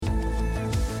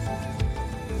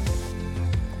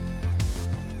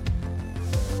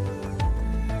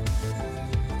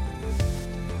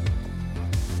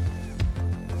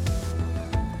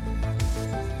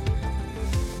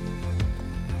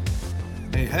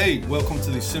Hey, welcome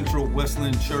to the Central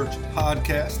Wesleyan Church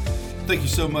podcast. Thank you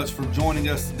so much for joining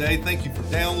us today. Thank you for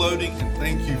downloading and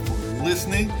thank you for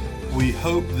listening. We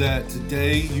hope that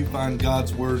today you find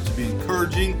God's word to be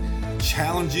encouraging,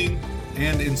 challenging,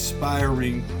 and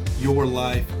inspiring your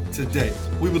life today.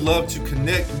 We would love to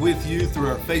connect with you through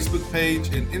our Facebook page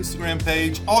and Instagram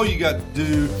page. All you got to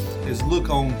do is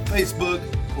look on Facebook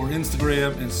or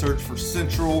Instagram and search for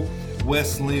Central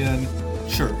Wesleyan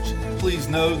Church. Please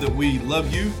know that we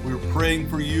love you, we're praying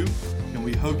for you, and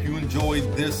we hope you enjoyed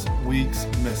this week's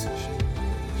message.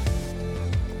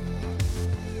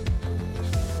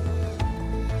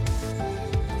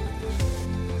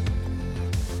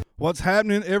 What's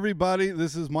happening, everybody?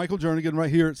 This is Michael Jernigan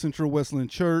right here at Central Wesleyan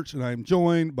Church, and I'm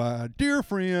joined by a dear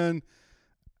friend,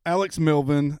 Alex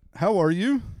Melvin. How are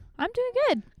you? I'm doing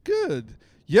good. Good.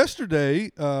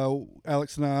 Yesterday,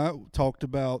 Alex and I talked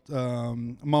about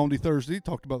Maundy Thursday,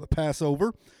 talked about the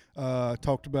Passover,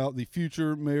 talked about the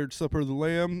future marriage supper of the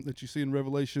Lamb that you see in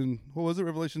Revelation, what was it,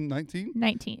 Revelation 19?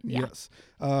 19, yeah. Yes.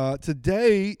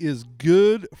 Today is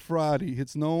Good Friday.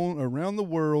 It's known around the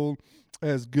world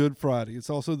as Good Friday. It's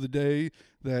also the day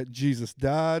that Jesus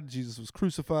died. Jesus was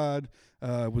crucified,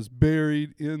 was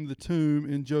buried in the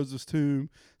tomb, in Joseph's tomb.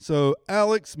 So,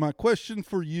 Alex, my question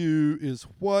for you is,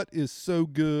 what is so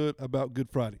good about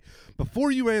Good Friday? Before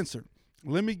you answer,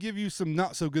 let me give you some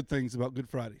not so good things about Good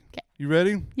Friday. Okay. You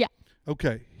ready? Yeah.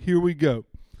 Okay, here we go.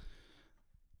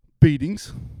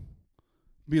 Beatings,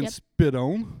 being Yep. spit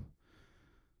on,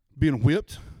 being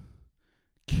whipped,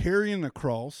 carrying a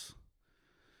cross,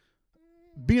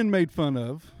 being made fun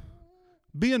of,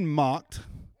 being mocked,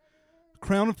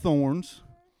 crown of thorns,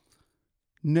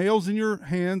 nails in your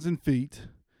hands and feet,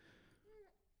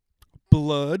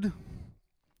 blood,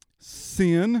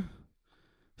 sin,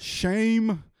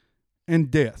 shame, and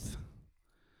death.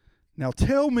 Now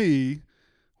tell me,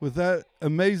 with that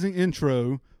amazing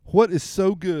intro, what is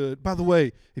so good? By the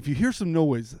way, if you hear some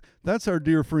noise, that's our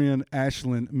dear friend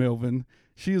Ashlyn Melvin.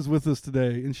 She is with us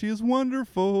today, and she is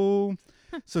wonderful.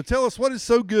 So tell us, what is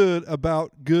so good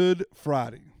about Good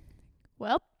Friday?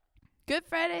 Well, Good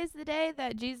Friday is the day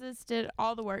that Jesus did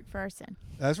all the work for our sin.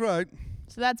 That's right.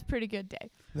 So that's a pretty good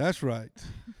day. That's right.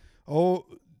 Oh,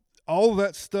 all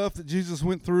that stuff that Jesus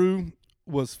went through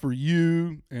was for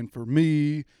you and for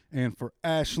me and for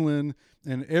Ashlyn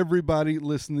and everybody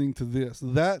listening to this.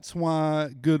 That's why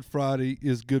Good Friday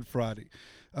is Good Friday.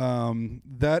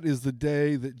 That is the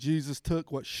day that Jesus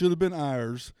took what should have been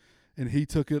ours, and he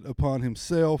took it upon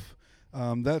himself.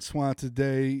 That's why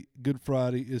today, Good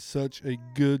Friday, is such a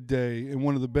good day and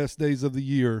one of the best days of the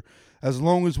year, as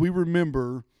long as we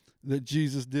remember that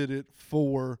Jesus did it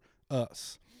for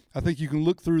us. I think you can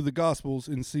look through the Gospels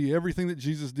and see everything that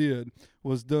Jesus did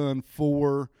was done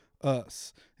for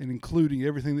us, and including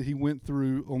everything that he went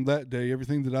through on that day,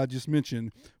 everything that I just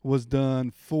mentioned was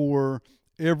done for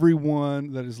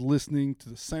everyone that is listening to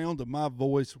the sound of my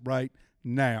voice right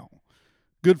now.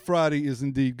 Good Friday is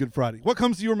indeed Good Friday. What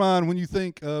comes to your mind when you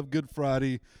think of Good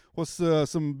Friday? What's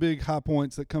some big high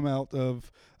points that come out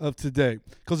of today?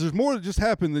 Because there's more that just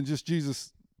happened than just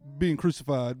Jesus being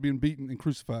crucified, being beaten and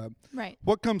crucified. Right.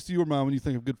 What comes to your mind when you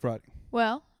think of Good Friday?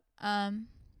 Well,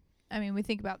 we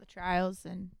think about the trials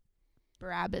and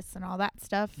Barabbas and all that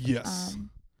stuff. Yes.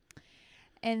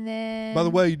 And then... By the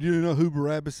way, do you know who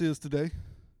Barabbas is today?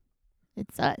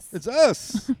 It's us. It's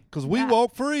us, because we Yeah.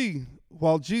 walk free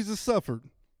while Jesus suffered.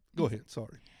 Go ahead,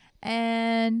 sorry.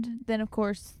 And then, of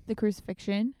course, the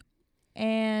crucifixion.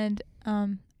 And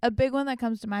a big one that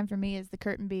comes to mind for me is the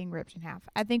curtain being ripped in half.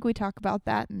 I think we talk about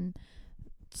that in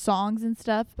songs and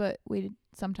stuff, but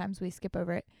sometimes we skip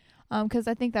over it. Because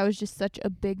I think that was just such a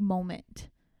big moment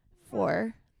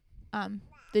for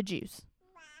the Jews.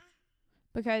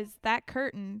 Because that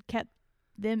curtain kept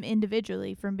them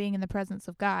individually from being in the presence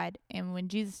of God. And when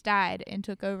Jesus died and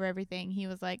took over everything, he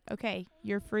was like, okay,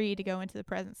 you're free to go into the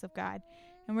presence of God.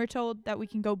 And we're told that we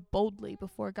can go boldly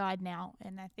before God now.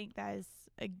 And I think that is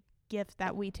a gift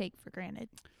that we take for granted.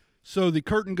 So the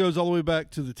curtain goes all the way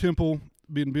back to the temple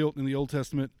being built in the Old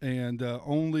Testament, and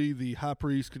only the high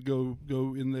priest could go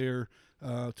in there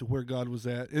to where God was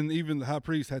at. And even the high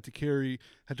priest had to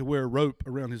wear a rope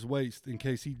around his waist in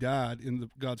case he died in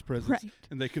God's presence, Right.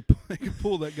 and they could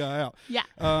pull that guy out. Yeah.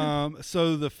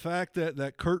 So the fact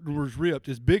that curtain was ripped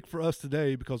is big for us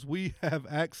today, because we have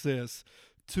access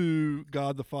to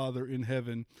God the Father in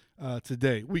heaven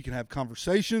today. We can have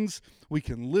conversations, we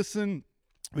can listen,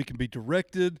 we can be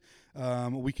directed,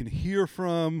 we can hear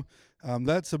from.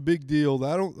 That's a big deal.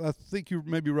 I think you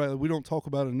may be right. We don't talk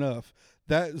about enough.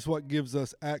 That is what gives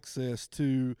us access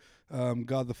to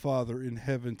God the Father in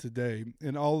heaven today.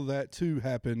 And all of that, too,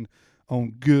 happened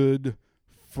on Good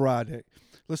Friday.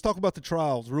 Let's talk about the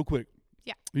trials real quick.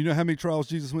 Yeah. You know how many trials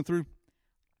Jesus went through?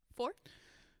 4?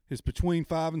 It's between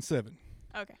 5 and 7.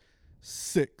 Okay.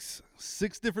 6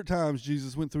 different times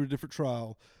Jesus went through a different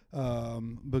trial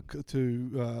in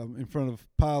front of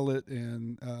Pilate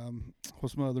and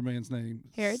what's my other man's name?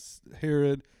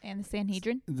 Herod. And the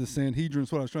Sanhedrin. The Sanhedrin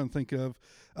is what I was trying to think of.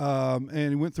 And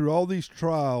he went through all these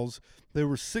trials. There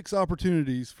were 6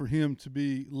 opportunities for him to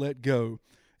be let go.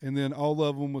 And then all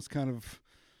of them was kind of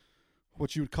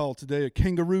what you would call today a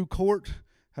kangaroo court,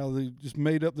 how they just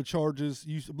made up the charges.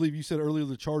 I believe you said earlier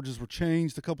the charges were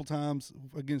changed a couple times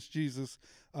against Jesus.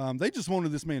 They just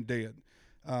wanted this man dead.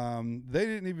 They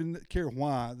didn't even care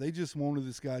why. They just wanted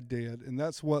this guy dead. And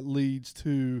that's what leads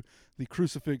to the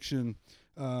crucifixion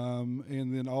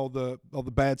and then all the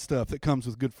bad stuff that comes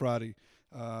with Good Friday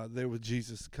there with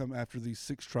Jesus come after these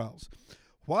 6 trials.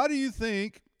 Why do you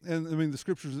think, and I mean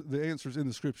the answer's in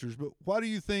the scriptures, but why do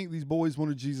you think these boys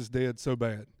wanted Jesus dead so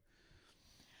bad?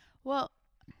 Well,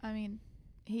 I mean,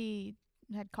 he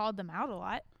had called them out a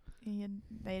lot.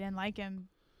 They didn't like him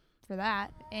for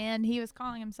that. And he was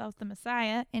calling himself the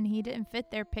Messiah, and he didn't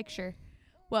fit their picture.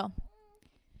 Well,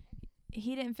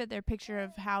 he didn't fit their picture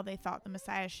of how they thought the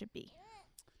Messiah should be.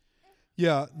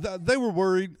 Yeah, they were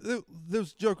worried.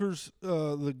 Those jokers,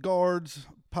 the guards,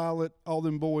 Pilate, all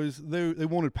them boys, they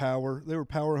wanted power. They were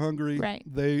power hungry. Right.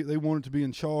 They wanted to be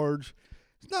in charge.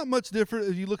 It's not much different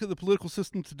if you look at the political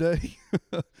system today.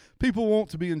 People want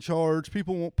to be in charge.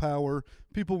 People want power.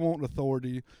 People want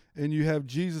authority. And you have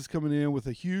Jesus coming in with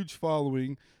a huge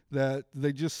following that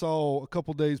they just saw a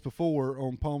couple days before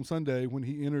on Palm Sunday when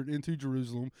he entered into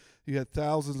Jerusalem. You had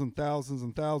thousands and thousands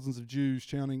and thousands of Jews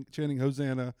chanting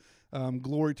Hosanna,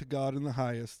 glory to God in the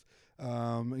highest.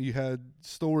 You had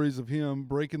stories of him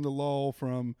breaking the law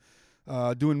from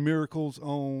doing miracles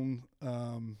on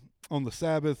the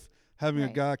Sabbath, having a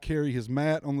guy carry his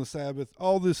mat on the Sabbath,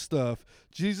 all this stuff.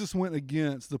 Jesus went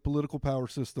against the political power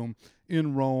system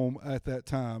in Rome at that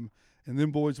time, and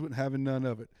them boys wouldn't having none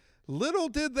of it. Little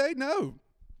did they know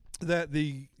that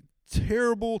the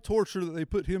terrible torture that they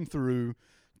put him through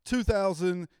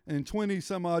 2,020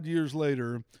 some odd years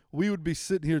later, we would be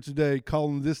sitting here today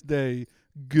calling this day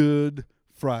Good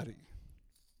Friday.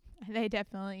 They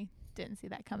definitely didn't see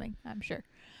that coming, I'm sure.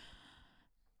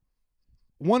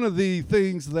 One of the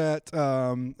things that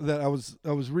I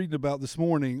was reading about this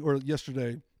morning or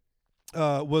yesterday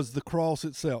was the cross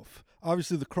itself.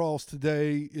 Obviously, the cross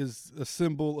today is a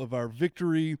symbol of our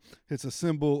victory. It's a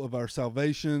symbol of our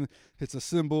salvation. It's a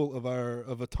symbol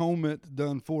of atonement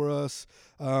done for us.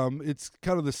 It's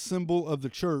kind of the symbol of the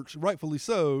church, rightfully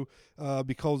so,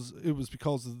 because it was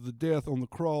because of the death on the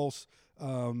cross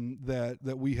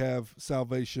that we have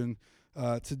salvation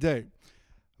today.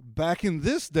 Back in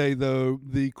this day, though,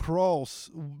 the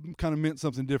cross kind of meant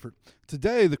something different.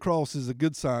 Today, the cross is a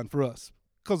good sign for us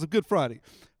because of Good Friday.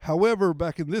 However,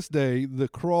 back in this day, the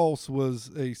cross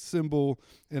was a symbol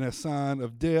and a sign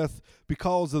of death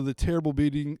because of the terrible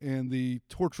beating and the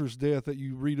torturous death that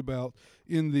you read about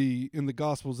in the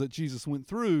Gospels that Jesus went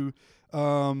through.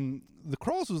 The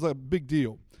cross was a big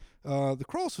deal. The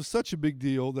cross was such a big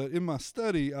deal that in my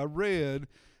study, I read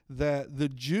that the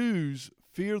Jews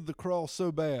feared the cross so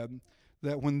bad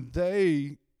that when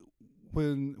the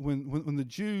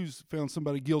Jews found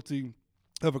somebody guilty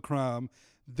of a crime,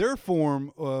 their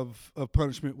form of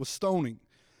punishment was stoning.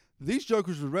 These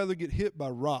jokers would rather get hit by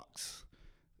rocks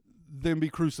than be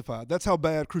crucified. That's how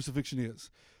bad crucifixion is.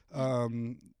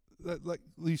 Like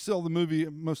you saw the movie,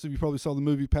 most of you probably saw the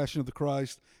movie Passion of the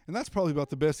Christ, and that's probably about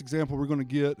the best example we're going to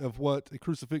get of what a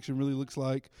crucifixion really looks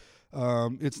like.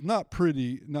 It's not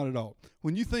pretty, not at all.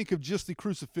 When you think of just the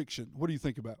crucifixion, what do you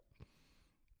think about?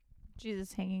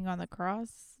 Jesus hanging on the cross,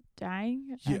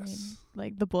 dying. Yes. I mean,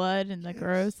 like the blood and the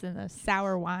gross and the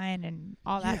sour wine and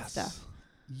all that stuff.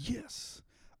 Yes.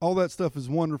 All that stuff is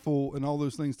wonderful, and all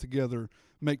those things together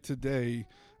make today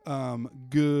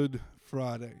Good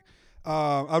Friday.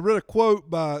 I read a quote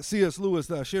by C.S. Lewis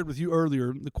that I shared with you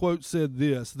earlier. The quote said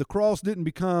this: "The cross didn't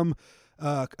become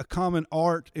a common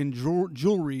art and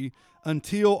jewelry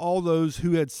until all those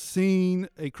who had seen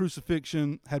a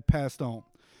crucifixion had passed on."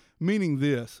 Meaning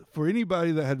this, for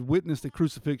anybody that had witnessed a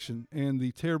crucifixion and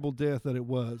the terrible death that it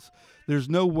was, there's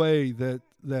no way that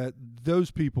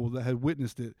those people that had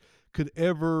witnessed it could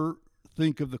ever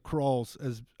think of the cross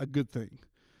as a good thing.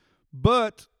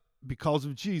 But because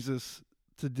of Jesus,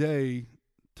 today,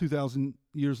 2,000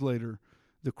 years later,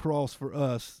 the cross for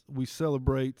us, we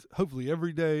celebrate hopefully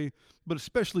every day, but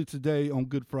especially today on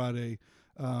Good Friday,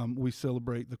 we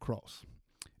celebrate the cross.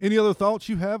 Any other thoughts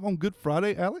you have on Good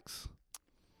Friday, Alex?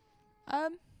 You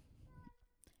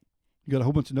got a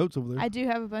whole bunch of notes over there. I do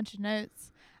have a bunch of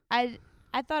notes.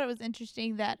 I thought it was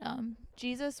interesting that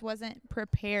Jesus wasn't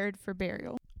prepared for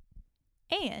burial.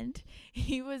 And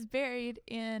he was buried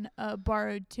in a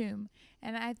borrowed tomb.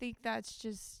 And I think that's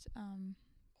just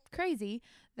crazy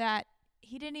that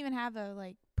he didn't even have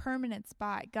a permanent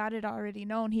spot. God had already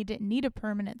known he didn't need a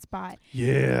permanent spot.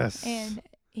 Yes. And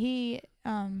he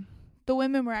the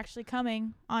women were actually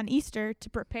coming on Easter to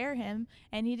prepare him,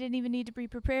 and he didn't even need to be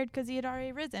prepared because he had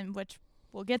already risen, which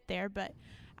we'll get there. But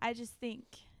I just think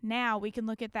now we can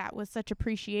look at that with such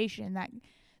appreciation that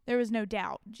there was no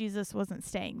doubt Jesus wasn't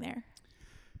staying there.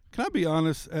 Can I be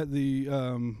honest at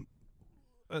the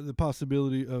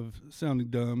possibility of sounding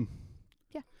dumb?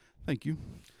 Yeah. Thank you.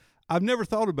 I've never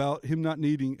thought about him not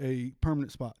needing a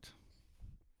permanent spot,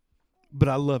 but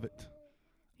I love it.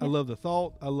 Yeah. I love the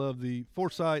thought. I love the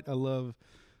foresight. I love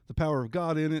the power of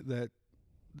God in it, that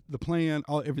the plan,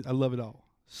 I love it all.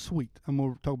 Sweet. I'm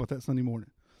going to talk about that Sunday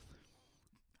morning.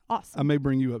 Awesome. I may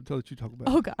bring you up to let you talk about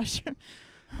it. Oh, gosh.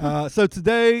 So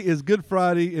today is Good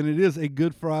Friday, and it is a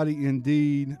Good Friday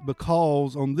indeed,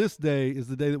 because on this day is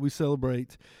the day that we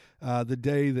celebrate the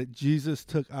day that Jesus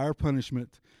took our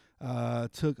punishment,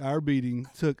 took our beating,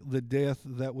 took the death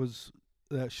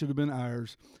that should have been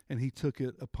ours, and he took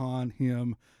it upon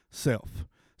himself.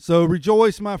 So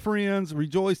rejoice, my friends,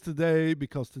 rejoice today,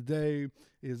 because today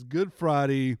is Good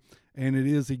Friday, and it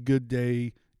is a good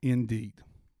day indeed.